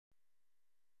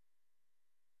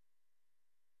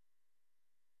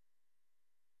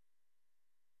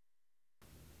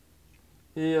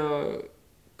Et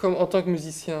comme en tant que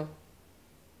musicien,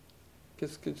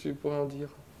 qu'est-ce que tu pourrais en dire?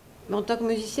 Mais en tant que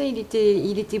musicien,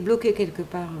 il était bloqué quelque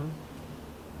part, hein.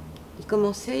 Il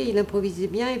commençait, il improvisait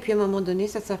bien, et puis à un moment donné,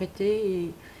 ça s'arrêtait,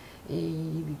 et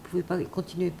il ne pouvait pas, il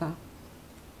continuait pas.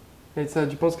 Et ça,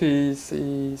 tu penses que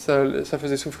ça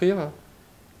faisait souffrir?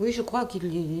 Oui, je crois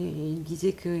qu'il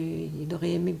disait qu'il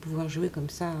aurait aimé pouvoir jouer comme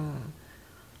ça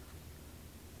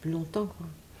plus longtemps, quoi.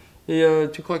 Et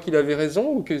tu crois qu'il avait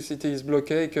raison ou que il se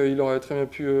bloquait et qu'il aurait très bien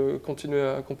pu continuer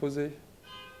à composer?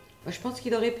 Moi, je pense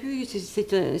qu'il aurait pu,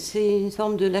 c'est une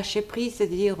forme de lâcher prise,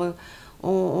 c'est-à-dire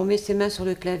on met ses mains sur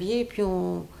le clavier et puis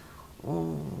on,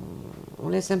 on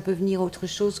laisse un peu venir autre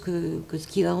chose que ce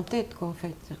qu'il a en tête, quoi, en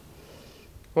fait.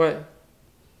 Ouais,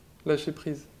 lâcher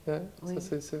prise. Ouais, ça Oui.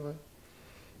 c'est vrai.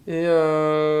 Et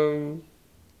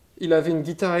il avait une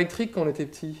guitare électrique quand on était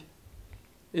petit.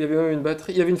 Il avait même une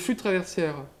batterie. Il y avait une flûte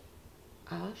traversière.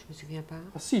 Ah, je me souviens pas.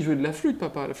 Ah si, il jouait de la flûte,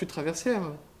 papa, la flûte traversière.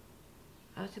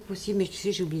 Ah, c'est possible, mais tu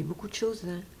sais, j'ai oublié beaucoup de choses,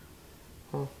 hein.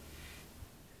 Oh.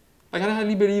 I can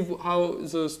hardly believe how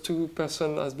those two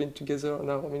persons has been together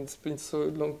now. I mean, it's been so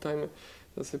long time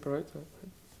they're separate.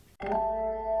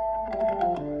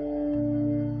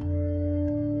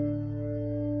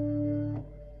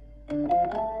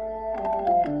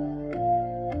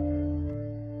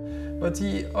 But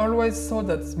he always thought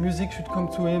that music should come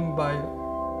to him by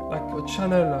like a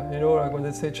channel, you know, like when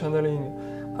they say channeling.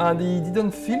 And he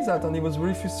didn't feel that, and he was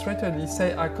really frustrated. He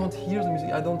said, I can't hear the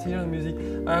music, I don't hear the music.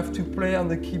 I have to play on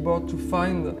the keyboard to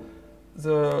find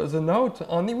the note.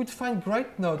 And he would find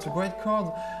great notes, great chords.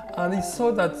 And he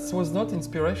saw that it was not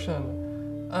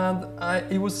inspiration. And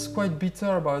he was quite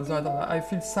bitter about that. And I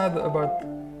feel sad about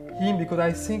him because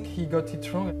I think he got it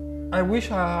wrong. I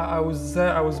wish I was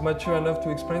there, I was mature enough to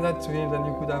explain that to him, then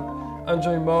he could have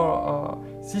enjoyed more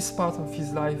this part of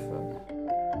his life.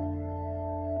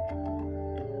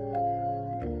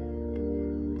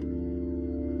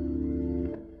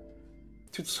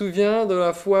 Tu te souviens de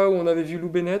la fois où on avait vu Lou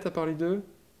Bennett à part les deux?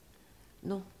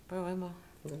 Non, pas vraiment.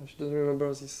 Yeah, she doesn't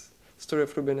remember this story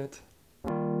of Lou Bennett.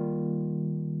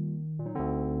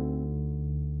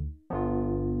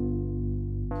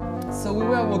 So we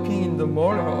were walking in the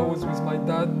mall. I was with my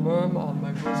dad, mom, and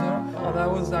my brother, and I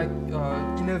was like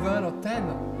 11 or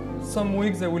 10. Some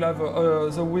weeks they will have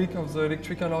the week of the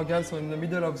electrical organ, so in the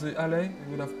middle of the alley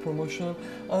we will have promotion.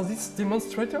 And this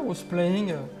demonstrator was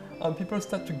playing, and people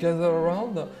start to gather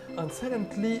around. And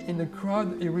suddenly, in the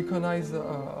crowd, he recognized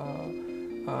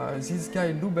this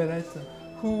guy Lou Bennett,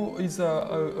 who is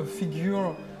a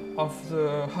figure of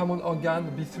the Hammond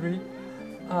organ B3.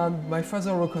 And my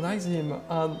father recognized him,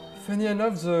 and funny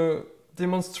enough, the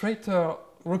demonstrator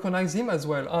recognized him as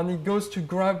well, and he goes to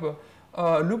grab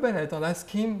Lou Bennett and ask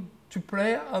him to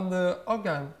play on the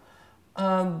organ.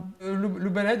 And Lou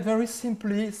Bennett very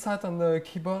simply sat on the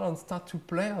keyboard and started to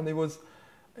play, and it was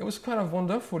kind of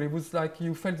wonderful. It was like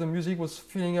you felt the music was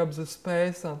filling up the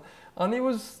space, and it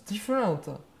was different.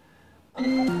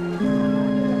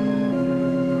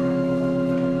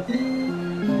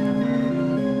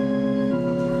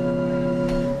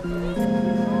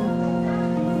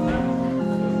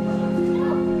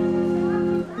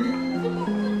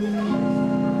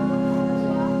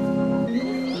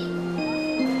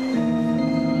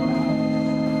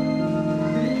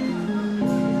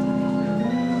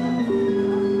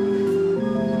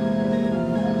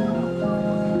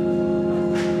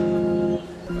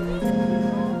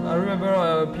 I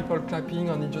remember people clapping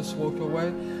and he just walked away.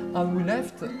 And we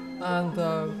left, and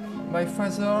my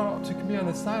father took me on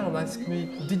the side and asked me,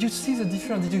 did you see the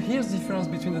difference, did you hear the difference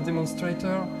between the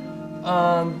demonstrator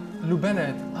and Lou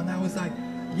Bennett? And I was like,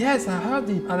 yes, I heard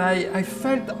it. And I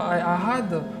felt I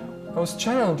was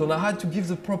challenged and I had to give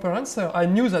the proper answer. I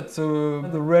knew that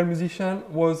the real musician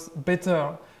was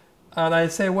better. And I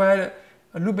say, well,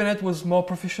 Lou Bennett was more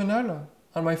professional.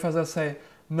 And my father say,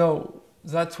 no,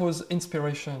 that was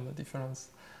inspiration, the difference.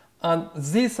 And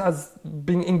this has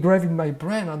been engraved in my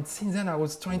brain, and since then I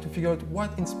was trying to figure out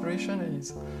what inspiration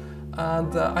is.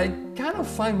 And I kind of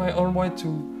find my own way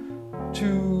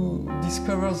to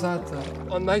discover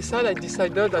that. On my side, I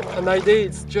decided that an idea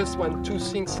is just when two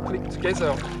things click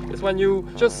together. It's when you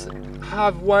just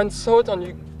have one thought and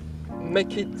you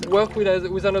make it work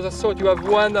with another thought. You have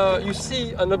one, you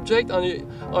see an object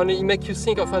and it makes you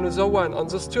think of another one. And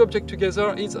those two objects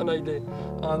together is an idea.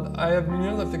 And I have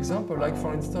millions of examples. Like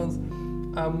for instance,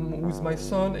 I'm with my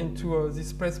son into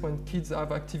this place when kids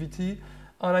have activity,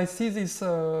 and I see this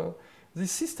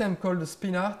system called the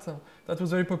spin art that was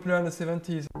very popular in the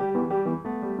 70s.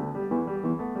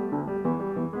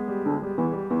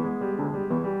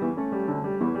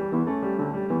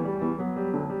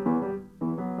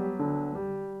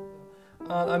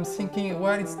 I'm thinking,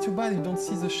 well, it's too bad you don't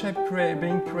see the shape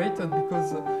being created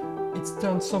because it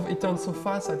turns so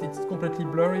fast that it's completely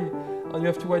blurry and you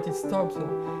have to wait it stops.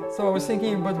 So I was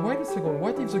thinking, but wait a second,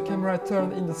 what if the camera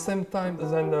turned in the same time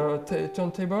as the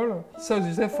turntable? So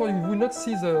therefore you would not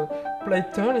see the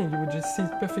plate turning, you would just see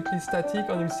it perfectly static,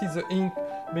 and you see the ink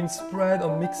being spread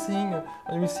and mixing,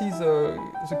 and you see the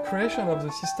creation of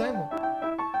the system.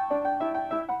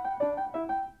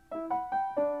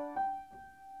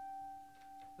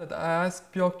 That I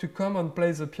asked Björk to come and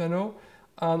play the piano,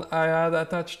 and I had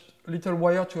attached a little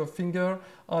wire to her finger,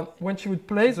 and when she would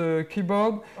play the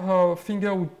keyboard, her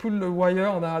finger would pull the wire,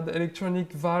 and I had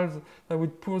electronic valves that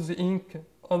would pour the ink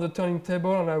on the turning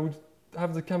table, and I would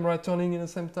have the camera turning in the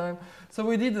same time. So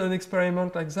we did an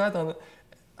experiment like that, and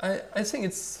I think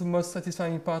it's the most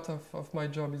satisfying part of my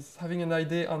job, is having an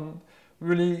idea and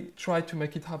really try to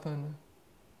make it happen.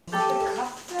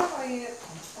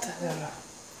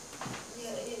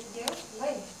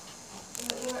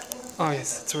 Oh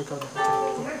yes, it's recording.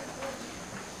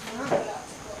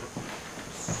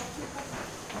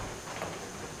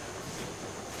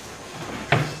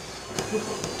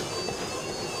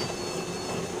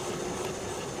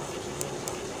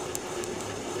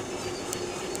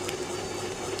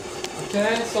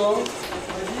 Okay, so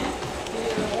ready?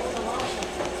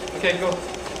 Okay, go.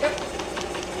 Yep.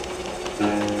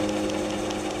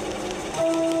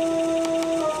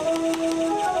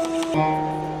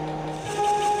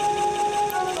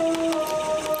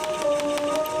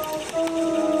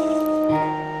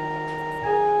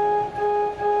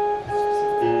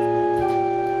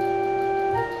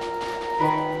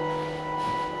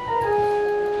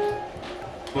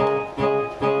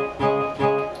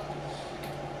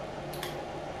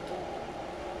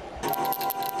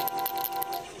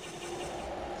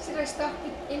 Should I stop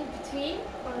it in between?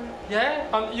 Or? Yeah,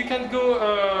 and you can go.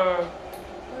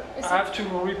 I have to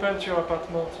repaint your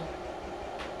apartment.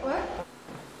 What?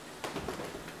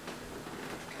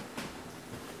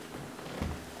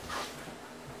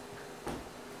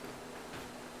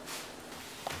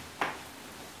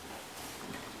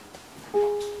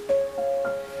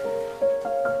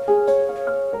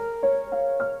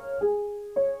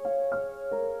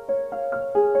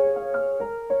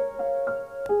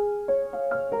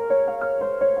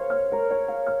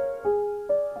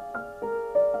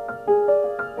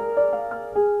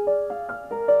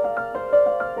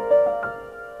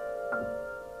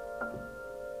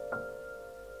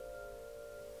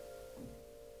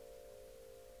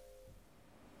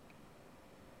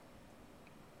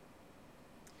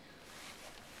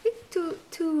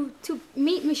 To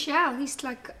meet Michel, he's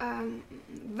like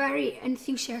very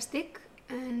enthusiastic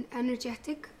and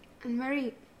energetic and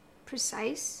very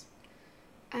precise,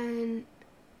 and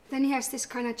then he has this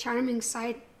kind of charming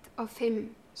side of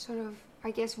him, sort of,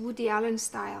 I guess, Woody Allen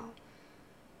style,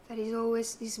 that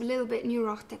he's a little bit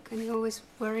neurotic, and he's always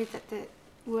worried that the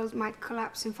world might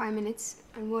collapse in 5 minutes,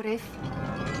 and what if?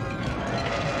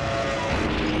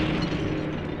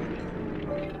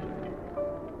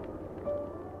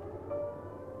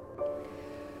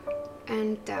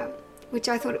 And which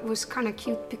I thought was kind of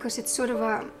cute, because it's sort of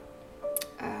a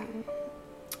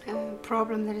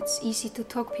problem that it's easy to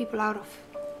talk people out of.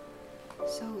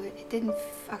 So it didn't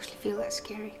actually feel that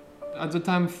scary. At the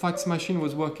time, fax machine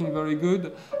was working very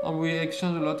good, and we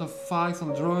exchanged a lot of fax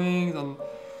and drawings,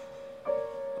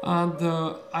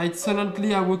 and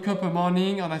suddenly I woke up a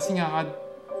morning, and I think I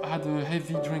had a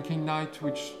heavy drinking night,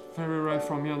 which very rare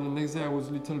for me, and the next day I was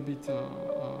a little bit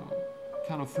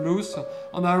kind of loose,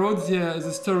 and I wrote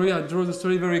the story. I drew the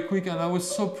story very quick, and I was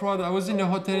so proud. I was in a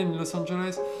hotel in Los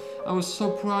Angeles. I was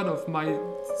so proud of my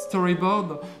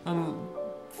storyboard, and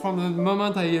from the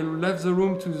moment I left the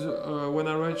room to when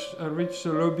I reached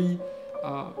the lobby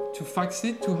to fax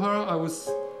it to her, I was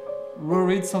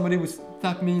worried somebody would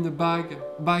stab me in the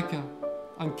back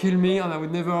and kill me, and I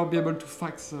would never be able to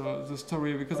fax the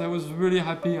story, because I was really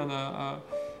happy about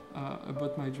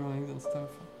my drawings and stuff.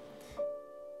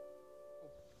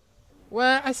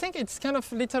 Well, I think it's kind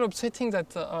of a little upsetting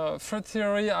that Freud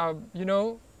theory,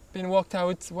 been worked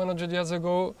out 100 years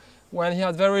ago, when he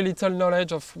had very little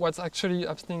knowledge of what's actually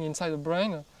happening inside the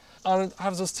brain, and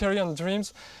have those theory on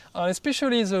dreams, and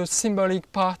especially the symbolic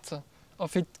part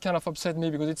of it kind of upset me,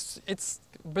 because it's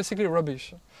basically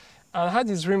rubbish. And I had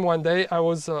this dream one day. I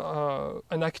was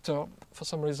an actor for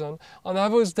some reason, and I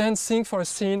was dancing for a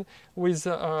scene with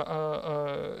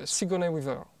Sigourney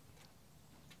Weaver.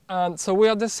 And so we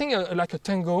are dancing like a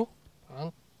tango,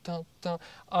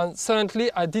 and suddenly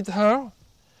I did her.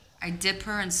 I dip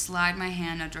her and slide my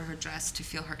hand under her dress to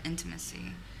feel her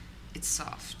intimacy. It's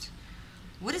soft.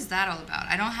 what is that all about?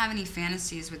 I don't have any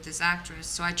fantasies with this actress,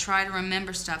 so I try to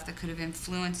remember stuff that could have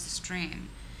influenced the stream.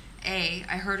 A,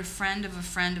 I heard a friend of a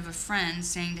friend of a friend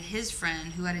saying to his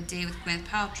friend who had a date with Gwyneth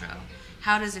Paltrow,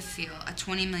 how does it feel, a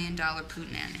 $20 million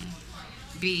poontnanny?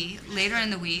 B, later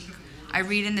in the week, I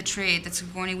read in the trade that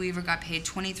Sigourney Weaver got paid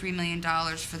 $23 million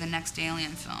for the next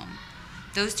Alien film.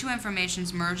 Those two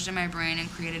informations merged in my brain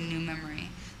and created a new memory,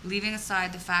 leaving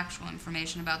aside the factual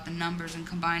information about the numbers and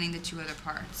combining the two other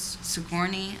parts,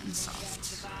 Sigourney and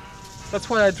soft. That's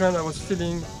why I dreamt I was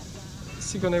feeling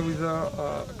Sigourney Weaver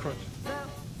crunch.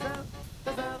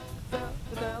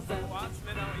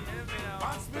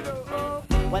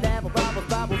 Whatever bubbles,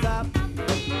 bubbles up.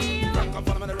 Come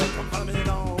follow me, come follow me,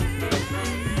 no.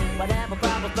 Whatever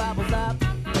bubbles, bubbles up.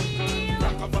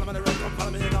 Come follow me, come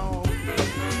follow me, no.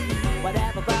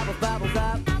 Whatever bubbles, bubbles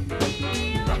up.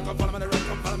 Come follow me,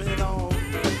 come follow me, no.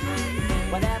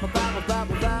 Whatever bubbles,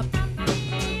 bubbles up.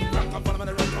 Come follow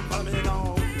me, come follow me, no.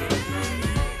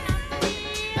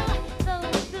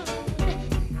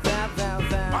 Zap, zap,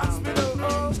 zap.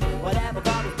 Whatever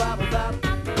bubbles, bubbles up.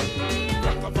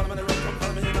 Come follow me, come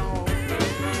follow me, no.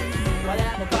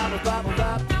 Whatever bubbles, bubbles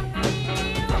up.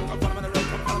 Come follow me,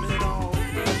 come follow me, no.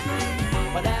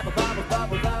 Whatever bubbles,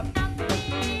 bubbles up.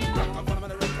 Come follow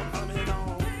me, come follow me, no.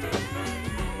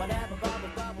 Whatever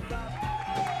bubbles, bubbles up.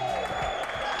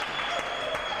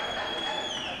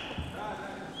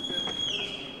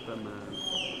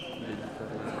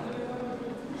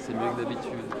 C'est mieux que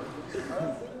d'habitude.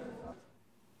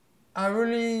 I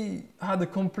really had a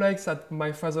complex that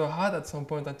my father had at some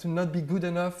point, and to not be good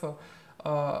enough.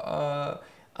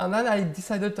 And then I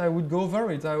decided I would go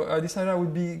over it. I decided I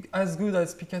would be as good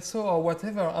as Picasso or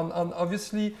whatever. And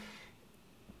obviously,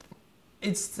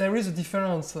 there is a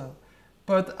difference.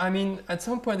 But I mean, at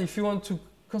some point, if you want to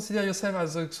consider yourself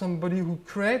as somebody who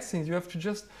creates things, you have to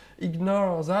just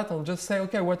ignore that and just say,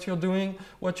 okay, what you're doing,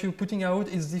 what you're putting out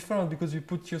is different because you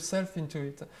put yourself into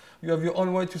it. You have your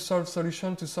own way to solve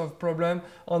solution, to solve problem,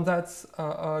 and that's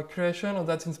creation, and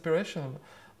that's inspiration.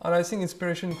 And I think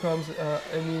inspiration comes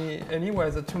anyway.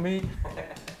 That to me,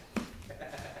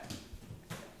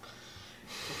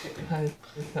 I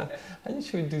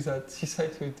should do that. She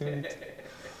said to do it.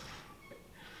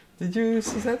 Did you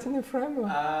see that in the frame?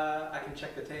 I can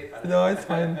check the tape. No, it's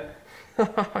fine.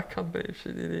 I can't believe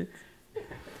she did it.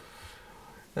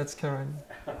 That's Karen.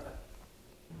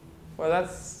 Well,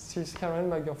 she's Karen,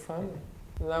 my girlfriend.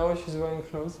 Now she's wearing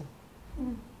clothes.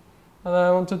 Mm. And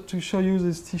I wanted to show you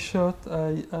this T-shirt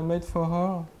I made for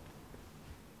her.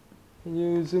 Can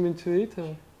you zoom into it?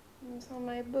 It's on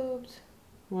my boobs.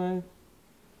 Well,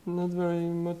 not very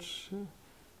much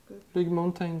big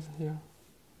mountains here.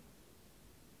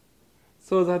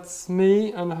 So that's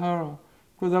me and her.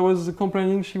 Because I was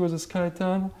complaining she was a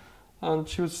skeleton, and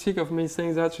she was sick of me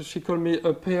saying that, so she called me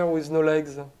a pear with no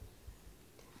legs.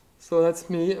 So that's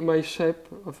me, my shape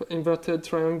of inverted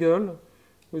triangle,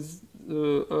 with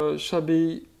the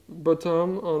shabby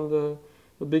bottom and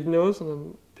a big nose, and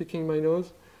I'm picking my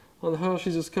nose. And her,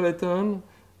 she's a skeleton,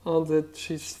 and that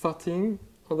she's farting,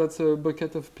 and that's a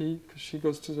bucket of pee, because she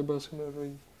goes to the bathroom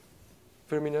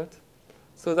every minute.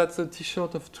 So that's a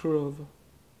T-shirt of true love.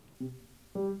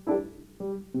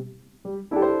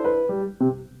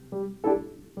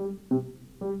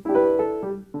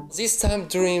 This time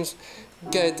dreams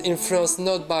get influenced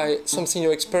not by something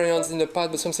you experienced in the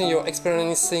past, but something you're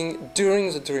experiencing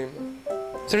during the dream.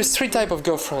 There is 3 types of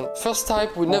girlfriend. First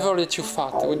type would never let you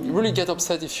fart, would really get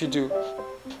upset if you do.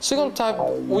 Second type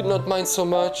would not mind so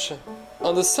much.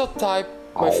 And the third type,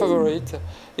 my favorite,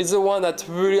 is the one that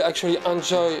really actually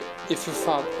enjoy if you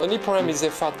fart. Only problem is they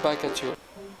fart back at you.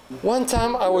 One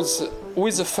time I was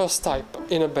with the first type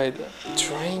in a bed,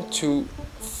 trying to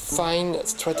find a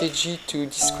strategy to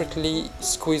discreetly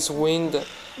squeeze wind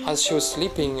as she was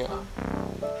sleeping.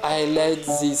 I let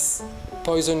this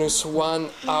poisonous one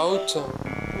out,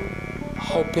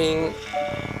 hoping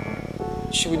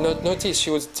she would not notice. She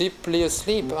was deeply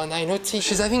asleep, and I noticed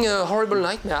she's having a horrible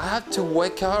nightmare. I had to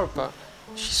wake her up.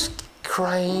 She's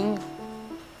crying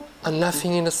and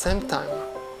laughing at the same time.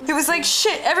 It was like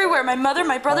shit everywhere. My mother,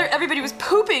 my brother, everybody was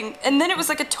pooping. And then it was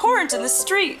like a torrent in the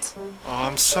street. Oh,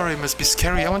 I'm sorry, it must be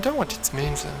scary. I wonder what it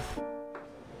means.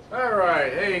 All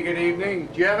right, hey, good evening.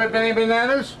 Do you have any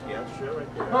bananas? Yeah, sure,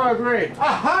 right there. Oh, great.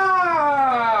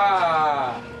 Aha!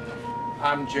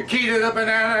 I'm Chiquita the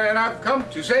banana, and I've come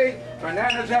to say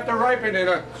bananas have to ripen in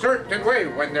a certain way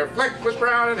when they're flecked with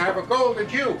brown and have a golden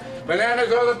hue.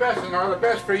 Bananas are the best and are the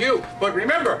best for you. But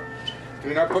remember,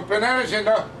 do not put bananas in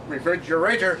the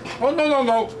refrigerator. Oh, no, no,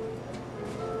 no.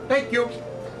 Thank you.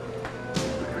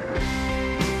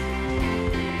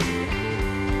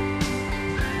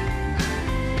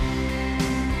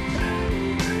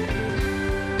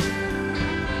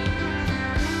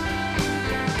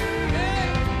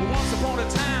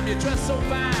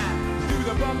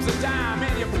 comes a time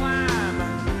and you climb,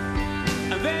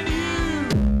 and then you.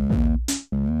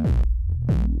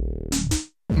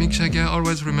 Mick Jagger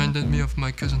always reminded me of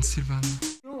my cousin Sylvan.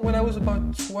 When I was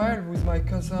about 12 with my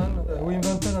cousin, we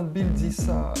invented and built this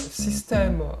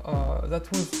system that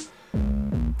was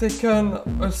taken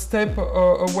a step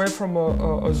away from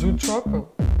a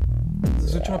zoetrope. The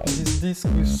zoetrope is this disc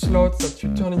with slots that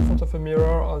you turn in front of a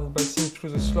mirror, and by seeing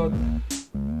through the slot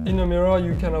in a mirror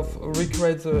you kind of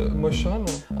recreate the motion.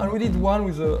 And we did one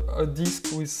with a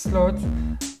disc with slots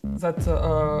that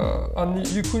and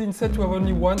you could, instead to have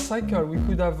only one cycle, we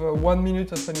could have 1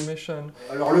 minute of animation.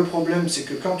 Alors le problème, c'est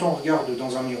que quand on regarde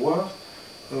dans un miroir,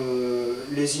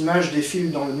 les images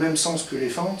défilent dans le même sens que les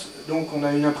fentes, donc on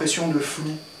a une impression de flou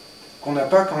qu'on n'a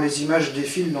pas quand les images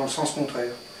défilent dans le sens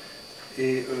contraire.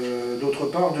 Et d'autre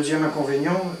part, deuxième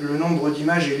inconvénient, le nombre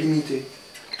d'images est limité.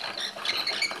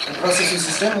 Grâce à ce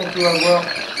système, on peut avoir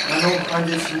un nombre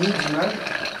indéfini d'images,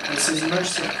 et ces images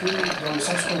circulent dans le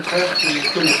sens contraire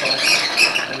que les fentes.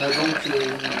 On a donc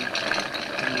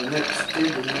une netteté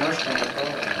de l'image qu'on n'a pas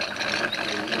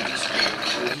avec le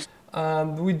disque.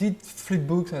 And we did flip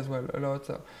books as well, a lot.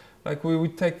 Like we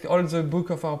would take all the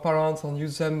books of our parents and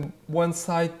use them one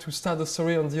side to start the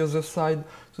story, on the other side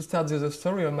to start the other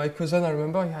story. And my cousin, I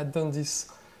remember, he had done this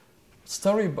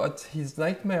story about his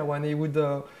nightmare when he would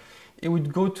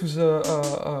go to the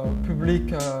public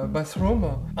bathroom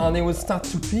and he would start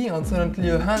to pee, and suddenly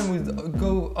a hand would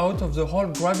go out of the hole,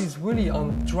 grab his willy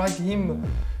and drag him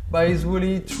by his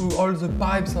willy through all the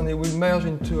pipes, and he would merge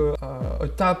into a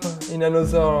tap in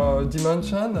another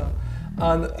dimension.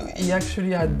 And he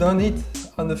actually had done it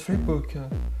on the flipbook.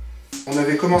 On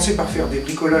avait commencé par faire des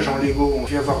bricolages en Lego. On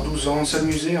devait avoir 12 ans. On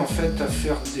s'amusait en fait à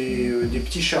faire des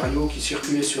petits chariots qui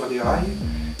circulaient sur des rails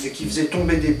et qui faisaient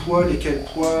tomber des poids, lesquels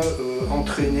poids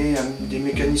entraînaient des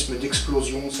mécanismes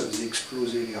d'explosion. Ça faisait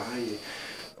exploser les rails.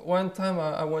 One time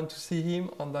I went to see him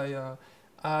and I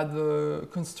had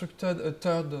constructed a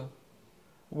turd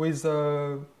with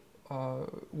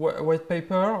white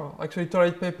paper, actually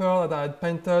toilet paper that I had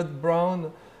painted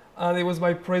brown, and it was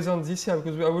my present this year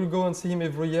because I will go and see him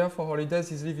every year for holidays.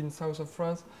 He lives in south of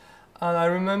France, and I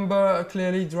remember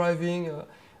clearly driving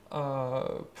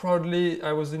proudly.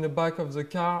 I was in the back of the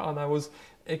car and I was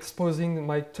exposing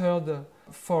my turd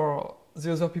for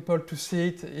the other people to see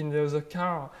it in the other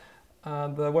car.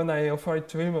 And when I offered it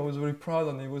to him, I was really proud,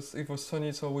 and it was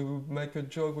funny. So we would make a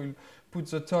joke. We'll put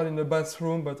the turd in the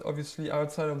bathroom, but obviously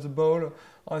outside of the bowl.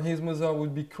 And his mother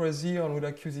would be crazy and would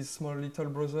accuse his small little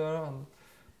brother. And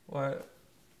well,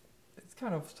 it's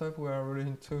kind of stuff we are really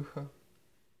into.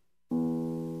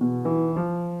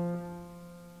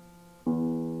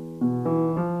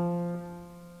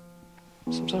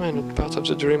 Sometimes I'm not part of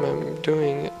the dream I'm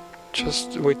doing,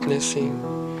 just witnessing.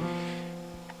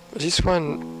 This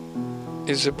one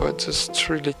is about those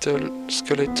 3 little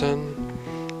skeletons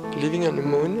living on the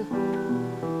moon,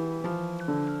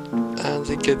 and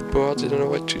they get bored, they don't know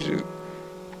what to do.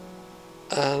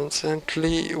 And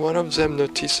suddenly one of them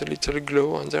notices a little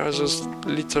glow, and there are those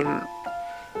little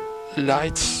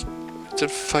lights, little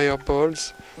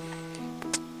fireballs,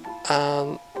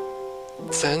 and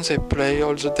then they play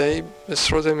all the day, they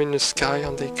throw them in the sky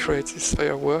and they create these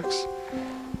fireworks.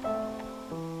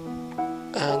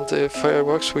 And the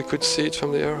fireworks, we could see it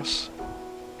from the earth.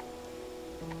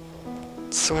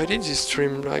 So I did this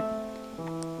dream like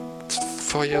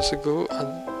 4 years ago, and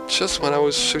just when I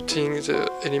was shooting the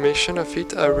animation of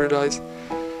it, I realized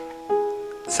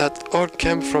that all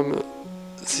came from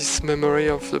this memory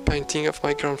of the painting of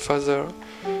my grandfather.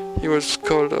 He was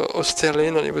called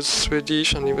Österlen, and he was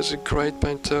Swedish, and he was a great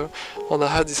painter. And I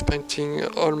had this painting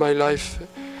all my life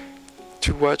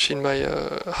to watch in my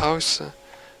house.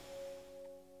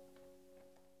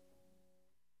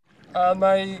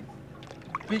 My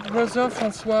big brother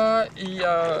François, he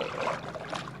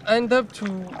ended up to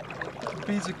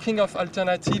be the king of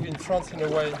alternative in France in a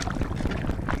way.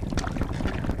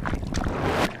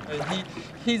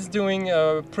 He's doing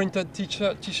a printed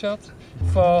t-shirt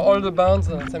for all the bands,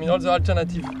 I mean all the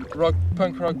alternative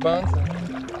punk rock bands.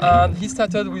 And he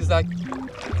started with like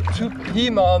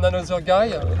him and another guy.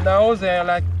 Now they're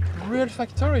like real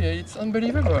factory, it's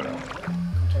unbelievable.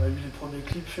 On a vu les premiers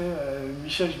clips faits.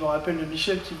 Michel, je me rappelle de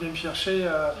Michel qui venait me chercher. Il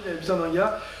avait besoin d'un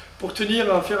gars pour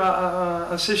faire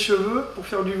un sèche-cheveux, pour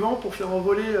faire du vent, pour faire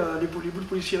envoler les boules de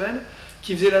polystyrène,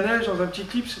 qui faisait la neige dans un petit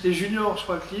clip. C'était Junior, je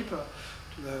crois, le clip.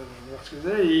 Tu vas voir ce que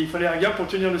c'était. Et il fallait un gars pour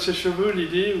tenir le sèche-cheveux,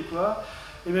 l'aider ou quoi.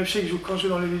 Et même je sais que quand je jouais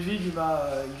dans les vides, il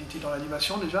était dans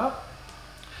l'animation déjà.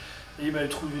 Et il m'avait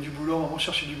trouvé du boulot, à un moment je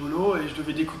cherchais du boulot et je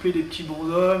devais découper des petits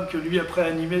bonshommes que lui après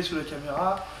animait sous la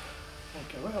caméra.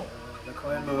 Donc ouais, On a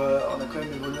quand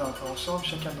même évolué un peu ensemble,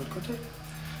 chacun de notre côté.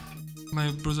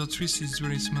 My brother Tris is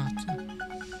very smart.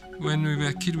 When we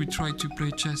were kids, we tried to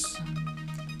play chess.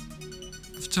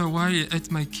 After a while, he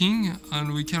ate my king,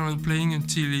 and we carried on playing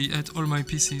until he ate all my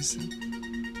pieces.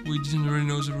 We didn't really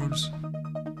know the rules.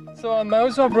 So my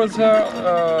other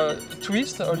brother,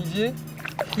 Twist, Olivier,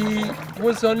 he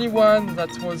was the only one that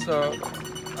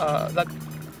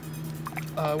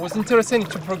was interested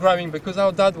into programming because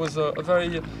our dad was a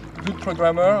very good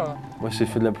programmer. Moi j'ai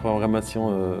fait de la programmation,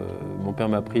 mon père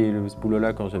m'a appris ce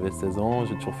boulot-là quand j'avais 16 ans,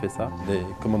 j'ai toujours fait ça, des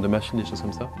commandes de machines, des choses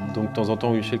comme ça. Donc de temps en temps,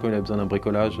 Michel, quand il a besoin d'un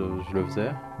bricolage, je le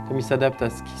faisais. Comme il s'adapte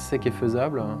à ce qu'il sait qui est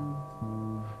faisable,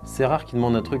 c'est rare qu'il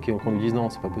demande un truc et qu'on lui dise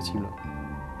non, c'est pas possible.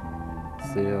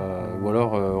 Ou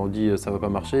alors on dit ça va pas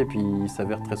marcher et puis il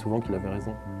s'avère très souvent qu'il avait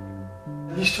raison.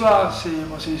 L'histoire, c'est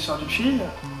l'histoire d'une fille.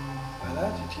 Voilà,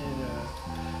 c'était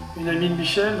une amie de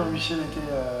Michel, dont Michel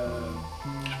était,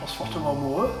 je pense, fortement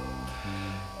amoureux.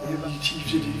 Et il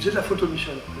faisait de la photo,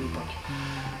 Michel, à l'époque.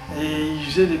 Et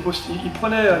il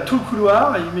prenait tout le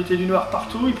couloir, il mettait du noir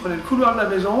partout, il prenait le couloir de la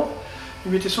maison,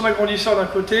 il mettait son agrandisseur d'un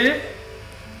côté,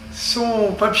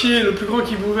 son papier le plus grand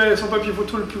qu'il pouvait, son papier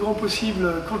photo le plus grand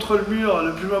possible contre le mur,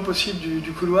 le plus loin possible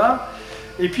du couloir.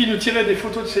 Et puis il nous tirait des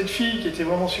photos de cette fille qui était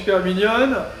vraiment super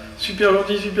mignonne, super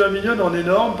gentille, super mignonne, en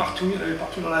énorme, partout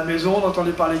dans la maison, on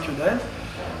n'entendait parler que d'elle.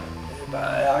 Et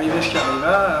arrivait ce qui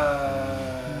arriva,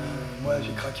 moi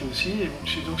j'ai craqué aussi, et je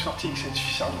suis donc sorti avec cette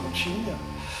fille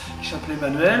qui s'appelait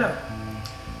Manuel.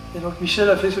 Et donc Michel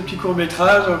a fait ce petit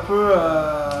court-métrage un peu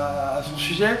à son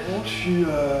sujet. Donc, je suis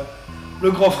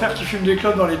le grand frère qui fume des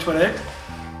clopes dans les toilettes.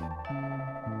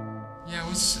 Yeah, I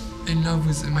was in love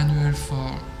with Emmanuel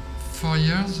for 4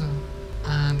 years,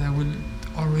 and I would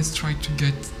always try to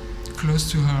get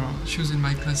close to her. She was in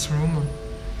my classroom.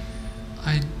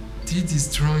 I did this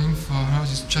drawing for her,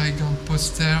 this giant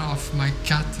poster of my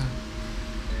cat.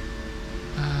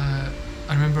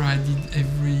 I remember I did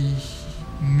every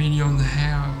million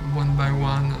hair one by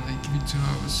one, and I gave it to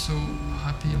her. I was so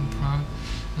happy and proud.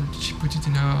 And she put it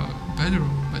in her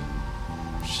bedroom, but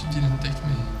she didn't take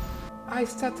me. I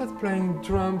started playing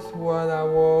drums when I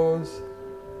was,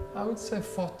 I would say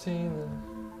 14.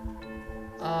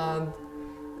 And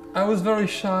I was very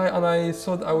shy, and I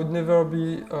thought I would never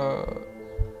be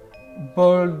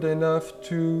bold enough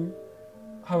to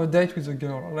have a date with a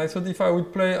girl. And I thought if I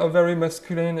would play a very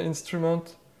masculine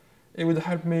instrument, it would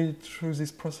help me through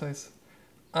this process.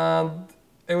 And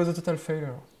it was a total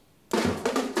failure.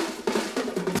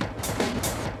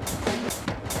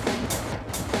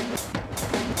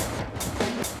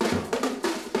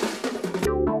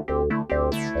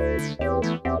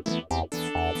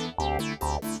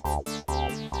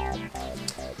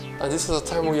 And this is the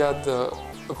time we had a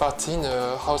party in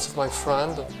the house of my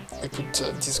friend. We put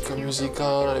disco music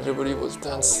on and everybody was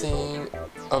dancing,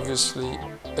 obviously,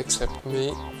 except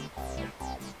me.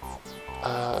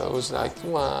 I was like,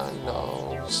 well,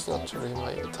 no, it's not really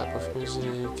my type of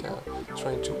music,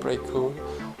 trying to play cool.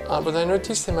 But I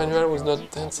noticed Emmanuel was not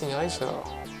dancing either.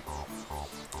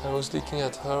 I was looking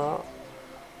at her.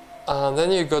 And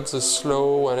then you got the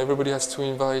slow and everybody has to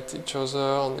invite each other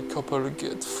and the couple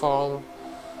get formed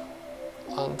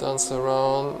and dance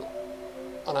around,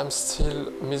 and I'm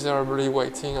still miserably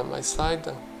waiting on my side.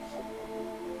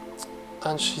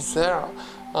 And she's there,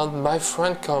 and my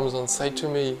friend comes and says to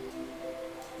me,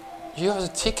 "You have the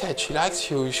ticket, she likes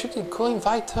you, you should go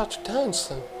invite her to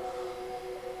dance."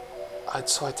 And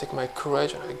so I take my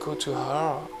courage and I go to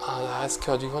her and I ask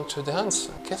her, "Do you want to dance?"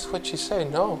 Guess what she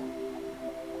said? "No."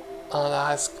 And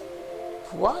I ask,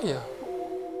 "Why?"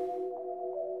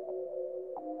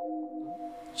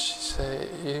 She said,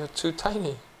 "You're too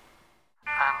tiny."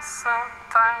 I'm so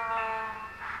tiny,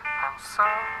 I'm so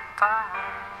tiny.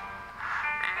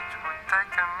 It would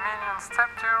take 1,000,000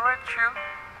 steps to reach you.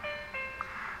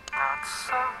 Not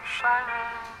so shiny,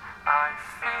 I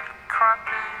feel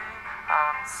crappy.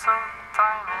 I'm so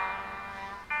tiny,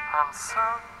 I'm so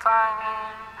tiny,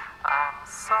 I'm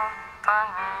so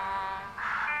tiny.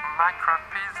 My crap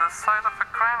is the size of a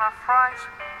grain of rice.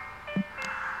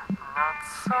 Not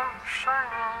so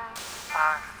shiny,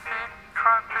 I feel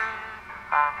crappy.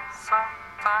 I'm so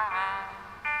tiny,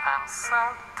 I'm so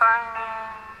tiny,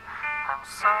 I'm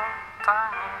so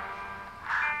tiny.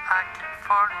 I keep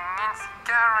falling in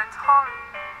cigarette hole.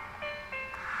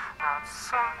 Not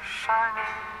so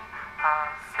shiny, I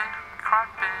feel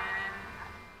crappy.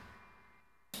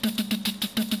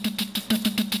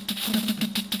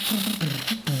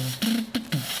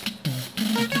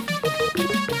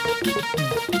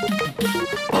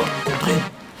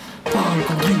 Paul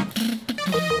Gondry.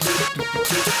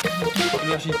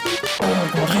 Énergie. Paul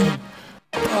Gondry.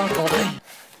 Paul Gondry.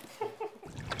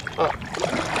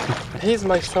 he's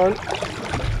my son.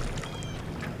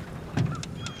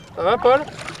 Ça va, Paul?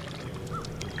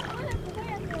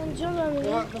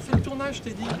 Ouais, c'est le tournage, je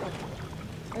t'ai dit.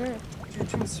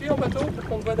 Tu me suis en bateau pour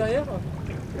qu'on te voit derrière?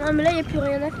 Non, mais là, il n'y a plus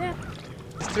rien à faire.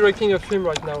 He's directing a film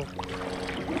right now.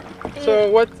 So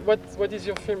what is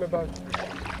your film about?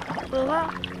 Horreur.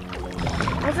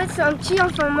 En fait, c'est un petit,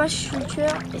 enfin, moi je suis le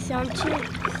tueur, et c'est un petit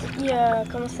qui,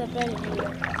 comment ça s'appelle,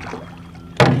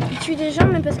 il tue des gens,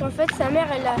 mais parce qu'en fait, sa mère,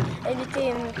 elle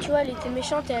était, tu vois, elle était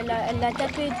méchante, et elle l'a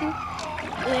tapé et tout.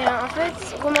 Et en fait,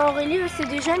 Romain Aurélie, c'est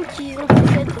des jeunes qui ont pris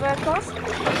cette vacances,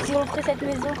 qui ont pris cette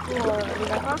maison pour les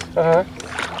vacances.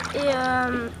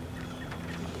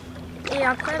 Et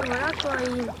après, voilà quoi,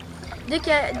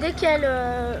 dès qu'elle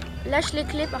lâche les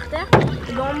clés par terre,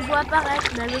 et ben on me voit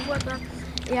apparaître, mais elle ne le voit pas.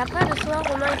 Et après, le soir,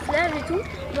 Romain il se lève et tout,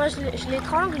 moi je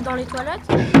l'étrangle dans les toilettes.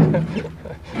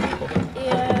 Et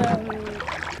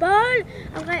Paul,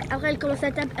 après elle commence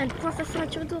à taper, elle prend sa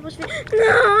ceinture et tout, moi je fais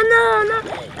non.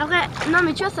 Après, non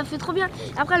mais tu vois, ça fait trop bien.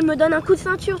 Après elle me donne un coup de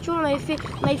ceinture, tu vois, on avait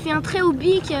fait un trait au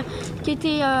bic qui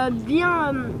était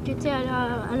bien, qui était à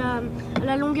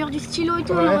la longueur du stylo et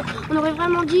tout, ouais. on aurait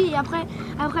vraiment dit, et après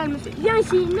elle me fait viens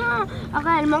ici, non.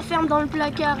 Après elle m'enferme dans le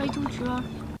placard et tout, tu vois.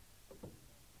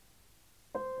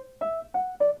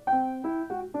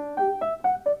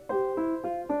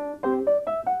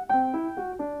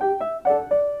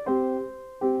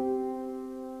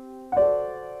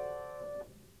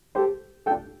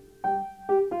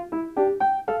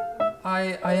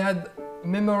 I had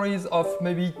memories of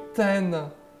maybe 10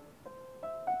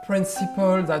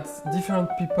 principles that different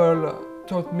people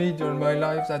taught me during my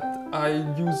life that I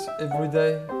use every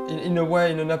day in a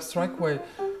way, in an abstract way.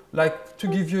 Like, to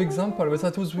give you example, but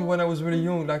that was when I was really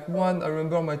young. Like one, I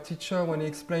remember my teacher when he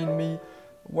explained me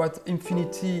what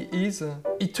infinity is.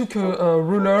 He took a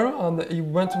ruler and he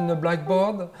went on the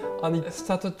blackboard and he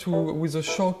started to, with a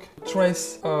chalk,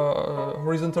 trace a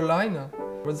horizontal line.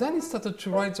 But then he started to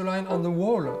write the line on the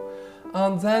wall.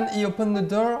 And then he opened the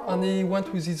door and he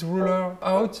went with his ruler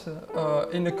out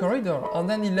in the corridor. And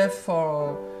then he left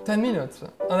for 10 minutes.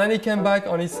 And then he came back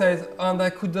and he says, and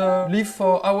I could live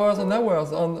for hours and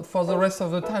hours and for the rest of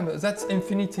the time. That's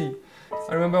infinity.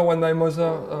 I remember when my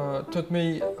mother taught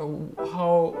me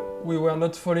how we were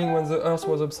not falling when the earth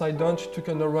was upside down. She took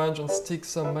an orange and stick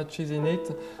some matches in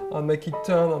it and make it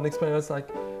turn and explain us like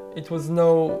it was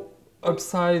no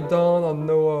upside down and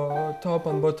no top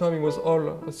and bottom, it was all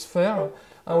a sphere.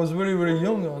 I was really, really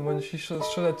young and when she showed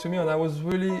that to me, and I was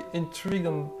really intrigued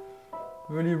and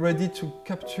really ready to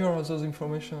capture those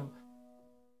information.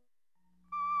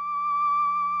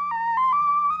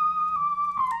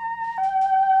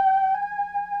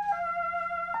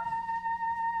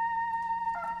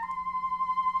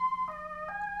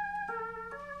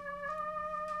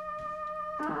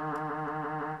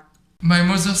 My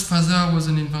mother's father was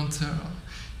an inventor.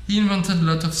 He invented a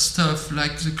lot of stuff,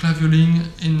 like the clavioling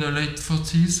in the late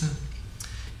 40s.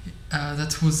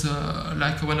 That was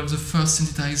like one of the first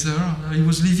synthesizers. He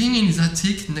was living in his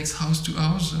attic next house to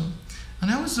ours.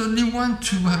 And I was the only one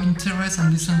to have interest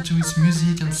and listen to his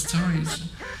music and stories.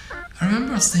 I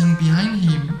remember staying behind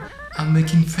him and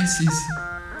making faces.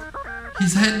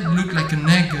 His head looked like an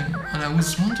egg, and I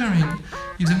was wondering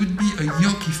if there would be a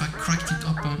yolk if I cracked it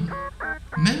open.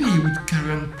 Maybe he would carry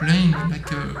on playing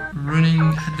like a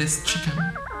running headless chicken.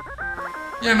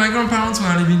 Yeah, my grandparents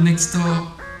were living next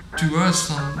door to us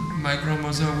and my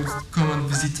grandmother would come and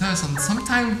visit us, and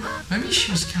sometimes maybe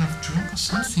she was kind of drunk or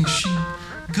something. She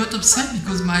got upset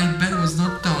because my bed was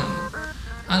not done.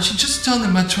 And she just turned the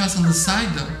mattress on the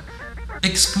side,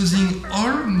 exposing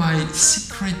all my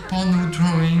secret porno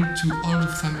drawing to all the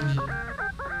family.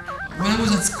 When I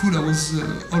was at school, I was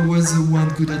always the one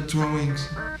good at drawings.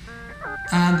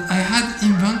 And I had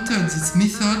invented this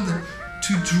method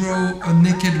to draw a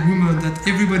naked woman that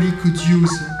everybody could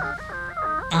use.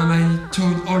 And I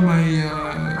told all my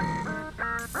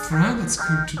friends at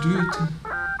school to do it.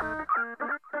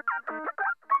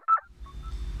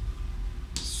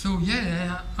 So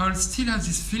yeah, I still have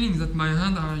this feeling that my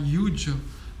hands are huge,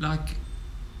 like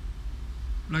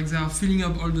they are filling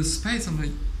up all the space. I'm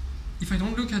like, if I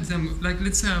don't look at them, like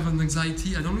let's say I have an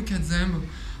anxiety, I don't look at them,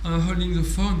 and I'm holding the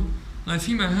phone. I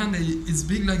think my hand is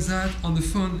big like that, on the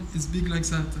phone is big like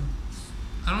that.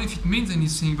 I don't know if it means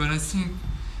anything, but I think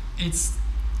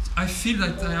I feel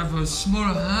that I have a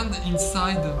small hand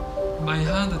inside my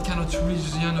hand that cannot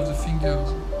reach the end of the fingers.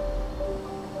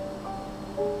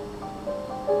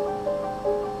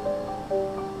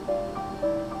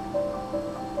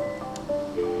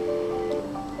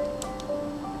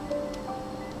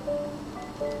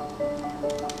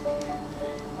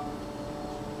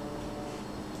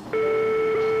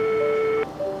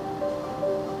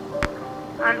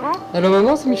 Allô? Allô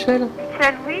maman, c'est Michel.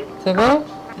 Michel, oui? Ça va?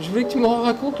 Je voulais que tu me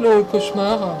racontes le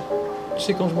cauchemar. Tu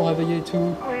sais, quand je me réveillais et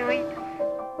tout. Oui, oui.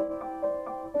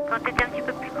 Quand tu étais un petit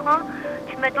peu plus grand,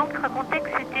 tu m'as donc raconté que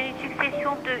c'était une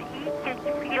succession de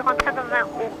I qui rentraient dans un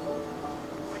O.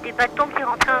 Des bâtons qui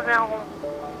rentraient dans un rond.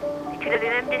 Et tu l'avais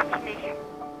même dessiné.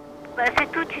 Bah,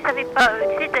 c'est tout, tu savais pas.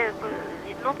 Tu sais,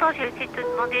 longtemps j'ai essayé de te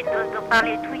demander d'en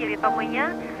parler et tout, il n'y avait pas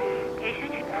moyen. Et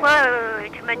juste une fois,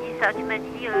 tu m'as dit ça, tu m'as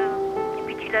dit, et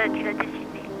puis tu l'as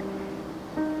dessiné.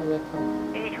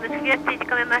 Et je me souviens que c'était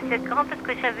quand même assez grand parce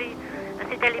que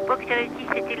c'était à l'époque, j'avais dit,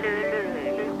 c'était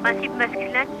le principe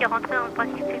masculin qui rentrait dans le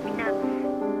principe féminin.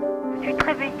 Je suis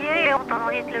réveillée et on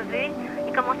t'entendait te lever.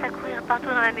 Il commence à courir partout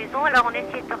dans la maison. Alors on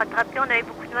essayait de te rattraper. On avait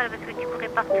beaucoup de mal parce que tu courais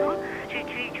partout.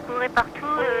 Tu courais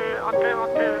partout en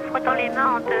te frottant les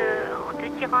mains, en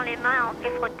te tirant les mains, en te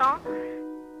les frottant.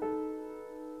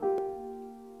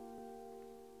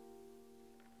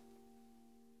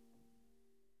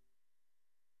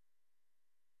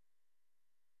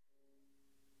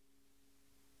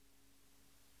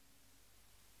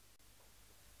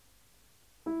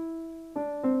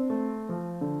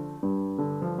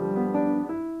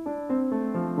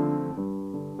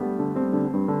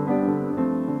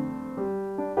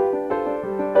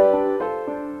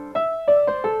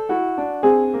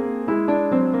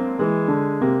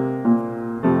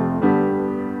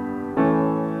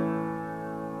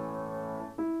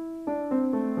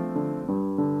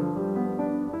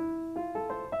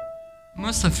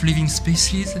 Most of living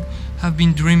species have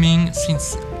been dreaming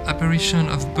since apparition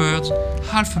of birds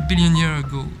 500 million years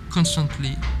ago,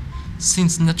 constantly.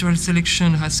 Since natural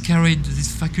selection has carried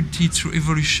this faculty through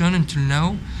evolution until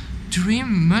now,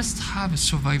 dream must have a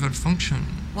survival function.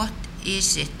 What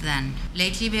is it then?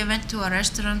 Lately we went to a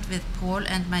restaurant with Paul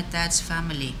and my dad's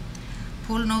family.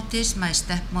 Paul noticed my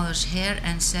stepmother's hair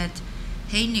and said,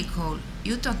 "Hey Nicole,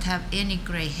 you don't have any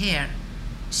grey hair."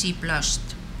 She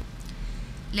blushed.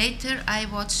 Later I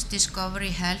watched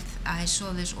Discovery Health. I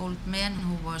saw this old man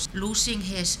who was losing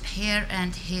his hair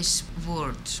and his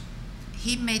words.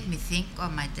 He made me think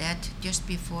of my dad just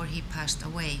before he passed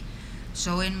away.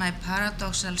 So in my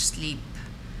paradoxal sleep,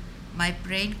 my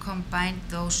brain combined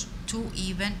those two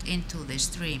events into this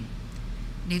dream.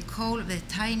 Nicole with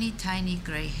tiny, tiny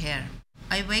grey hair.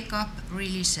 I wake up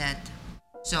really sad.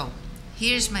 So,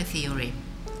 here's my theory.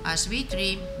 As we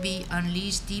dream, we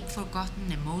unleash deep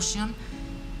forgotten emotion.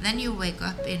 Then you wake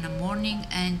up in the morning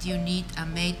and you need a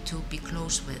mate to be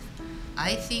close with.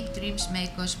 I think dreams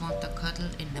make us want to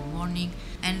cuddle in the morning,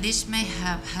 and this may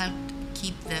have helped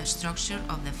keep the structure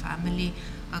of the family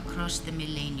across the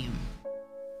millennium.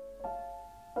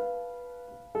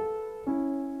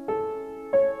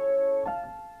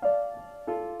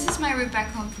 This is my route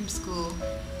back home from school.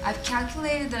 I've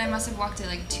calculated that I must have walked it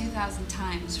like 2,000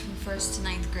 times from 1st to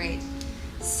 9th grade.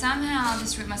 Somehow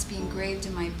this route must be engraved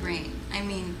in my brain. I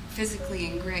mean, physically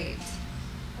engraved.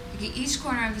 Like at each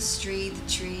corner of the street, the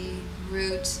tree,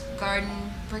 route,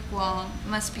 garden, brick wall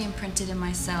must be imprinted in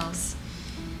my cells.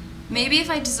 Maybe if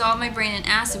I dissolved my brain in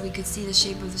acid, we could see the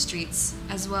shape of the streets,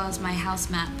 as well as my house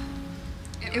map.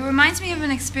 It reminds me of an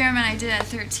experiment I did at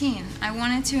 13. I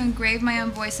wanted to engrave my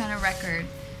own voice on a record.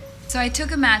 So I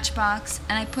took a matchbox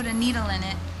and I put a needle in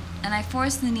it, and I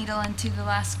forced the needle into the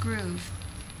last groove.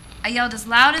 I yelled as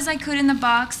loud as I could in the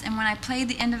box, and when I played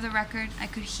the end of the record, I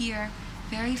could hear,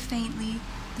 very faintly,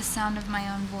 the sound of my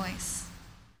own voice.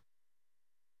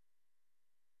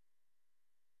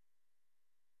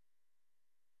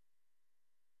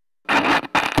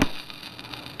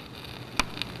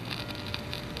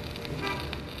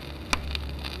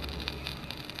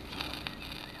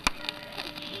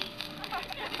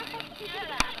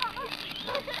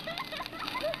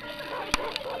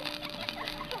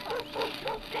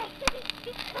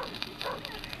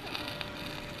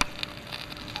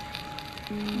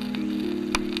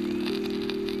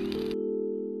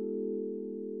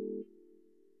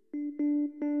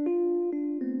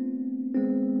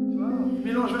 Il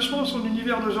mélange vachement son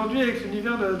univers d'aujourd'hui avec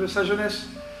l'univers de sa jeunesse.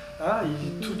 Hein,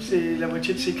 la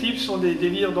moitié de ses clips sont des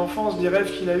délires d'enfance, des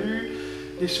rêves qu'il a eus,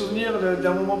 des souvenirs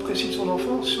d'un moment précis de son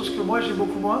enfance, chose que moi j'ai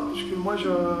beaucoup moins, parce que moi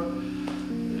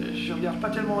je regarde pas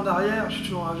tellement en arrière, je suis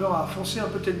toujours un genre à foncer un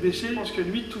peu tête baissée. Je pense que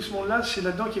lui, tout ce monde-là, c'est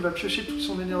là-dedans qu'il va piocher toute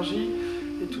son énergie,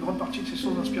 et toute grande partie de ses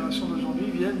sources d'inspiration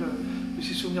d'aujourd'hui viennent de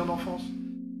ses souvenirs d'enfance.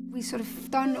 We sort of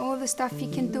done all the stuff you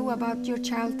can do about your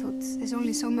childhood. There's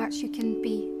only so much you can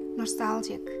be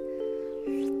nostalgic.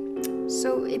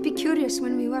 So it'd be curious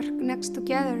when we work next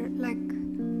together, like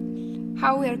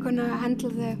how we are gonna handle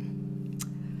the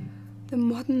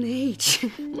modern age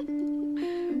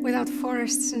without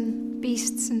forests and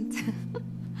beasts and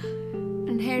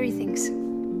hairy things.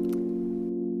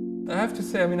 I have to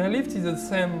say, I mean, I lived in the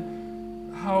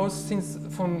same house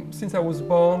since I was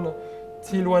born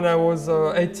till when I was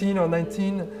 18 or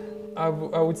 19. I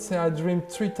would say I dream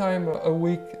 3 times a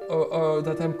week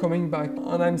that I'm coming back.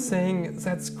 And I'm saying,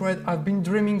 that's great. I've been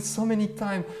dreaming so many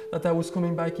times that I was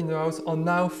coming back in the house. And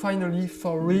now, finally,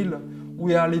 for real,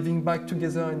 we are living back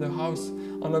together in the house.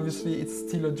 And obviously, it's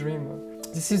still a dream.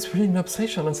 This is really an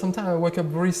obsession. And sometimes I wake up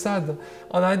very sad.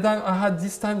 And I had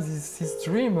this time, this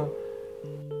dream.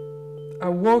 I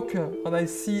walk and I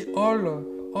see all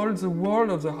the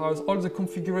wall of the house, all the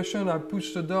configuration. I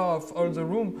push the door of all the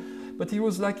room. But it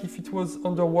was like if it was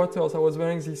underwater. So I was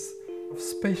wearing this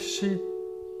spaceship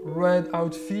red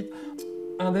outfit.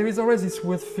 And there is always this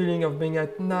weird feeling of being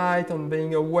at night and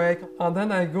being awake. And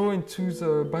then I go into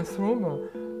the bathroom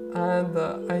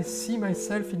and I see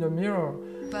myself in a mirror.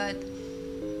 But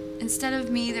instead of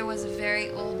me, there was a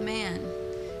very old man.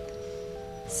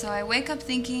 So I wake up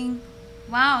thinking,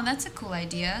 wow, that's a cool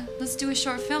idea. Let's do a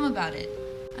short film about it.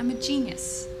 I'm a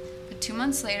genius. But 2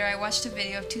 months later, I watched a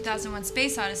video of 2001: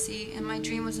 Space Odyssey, and my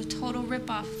dream was a total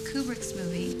rip-off of Kubrick's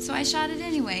movie. So I shot it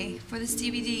anyway, for this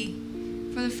DVD.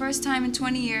 For the first time in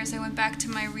 20 years, I went back to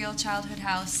my real childhood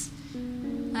house.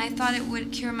 And I thought it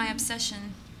would cure my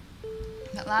obsession.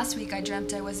 But last week, I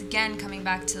dreamt I was again coming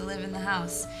back to live in the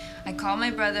house. I called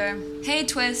my brother. Hey,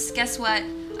 Twist, guess what?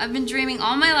 I've been dreaming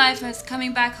all my life I was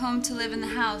coming back home to live in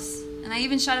the house. And I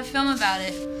even shot a film about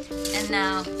it. And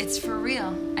now, it's for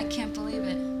real. I can't believe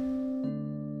it.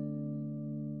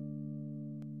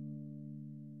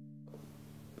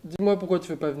 Dis-moi pourquoi tu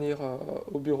veux pas venir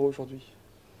au bureau aujourd'hui.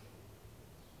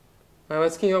 I'm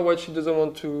asking her why she doesn't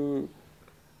want to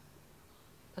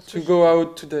go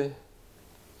out today.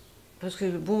 Parce que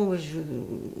bon,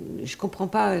 je comprends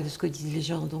pas ce que disent les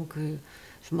gens, donc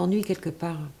je m'ennuie quelque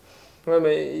part. Ouais,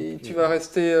 mais tu vas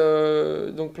rester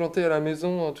donc planté à la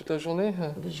maison toute la journée?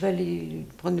 Je vais aller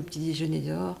prendre le petit déjeuner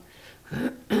dehors.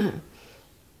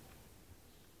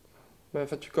 Bah,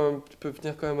 enfin, tu peux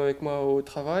venir quand même avec moi au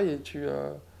travail et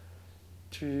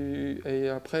et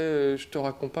après je te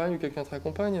raccompagne ou quelqu'un te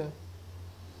raccompagne.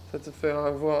 Ça te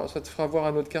fera voir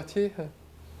un autre quartier.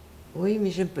 Oui,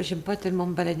 mais j'aime pas tellement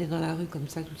me balader dans la rue comme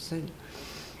ça, toute seule.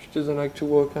 She doesn't like to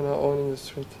walk on her own in the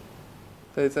street.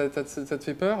 Ça te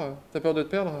fait peur? T'as peur de te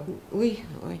perdre? Oui,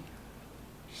 oui.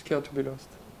 She's scared to be lost.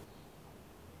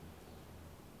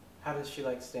 How does she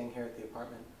like staying here at the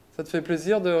apartment? Ça te fait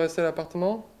plaisir de rester à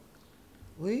l'appartement?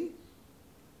 Oui.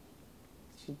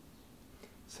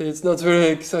 So it's not very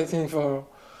exciting for her.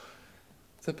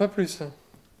 C'est pas plus.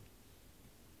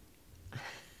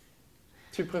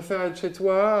 Tu préfères être chez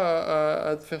toi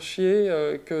à te faire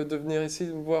chier que de venir ici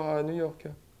me voir à New York?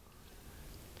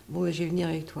 Bon, je vais venir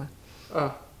avec toi.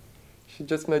 Ah, she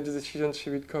just made the decision she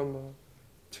would come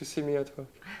to see me at work.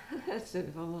 C'est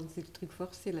le truc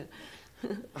forcé là.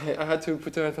 I had to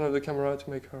put her in front of the camera to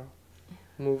make her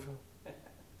move.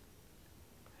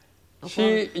 On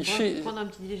prendre un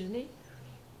petit déjeuner?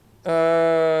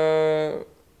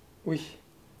 Oui.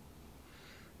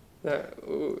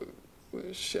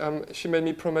 She made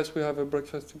me promise we have a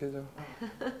breakfast together.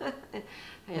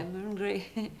 I am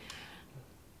hungry.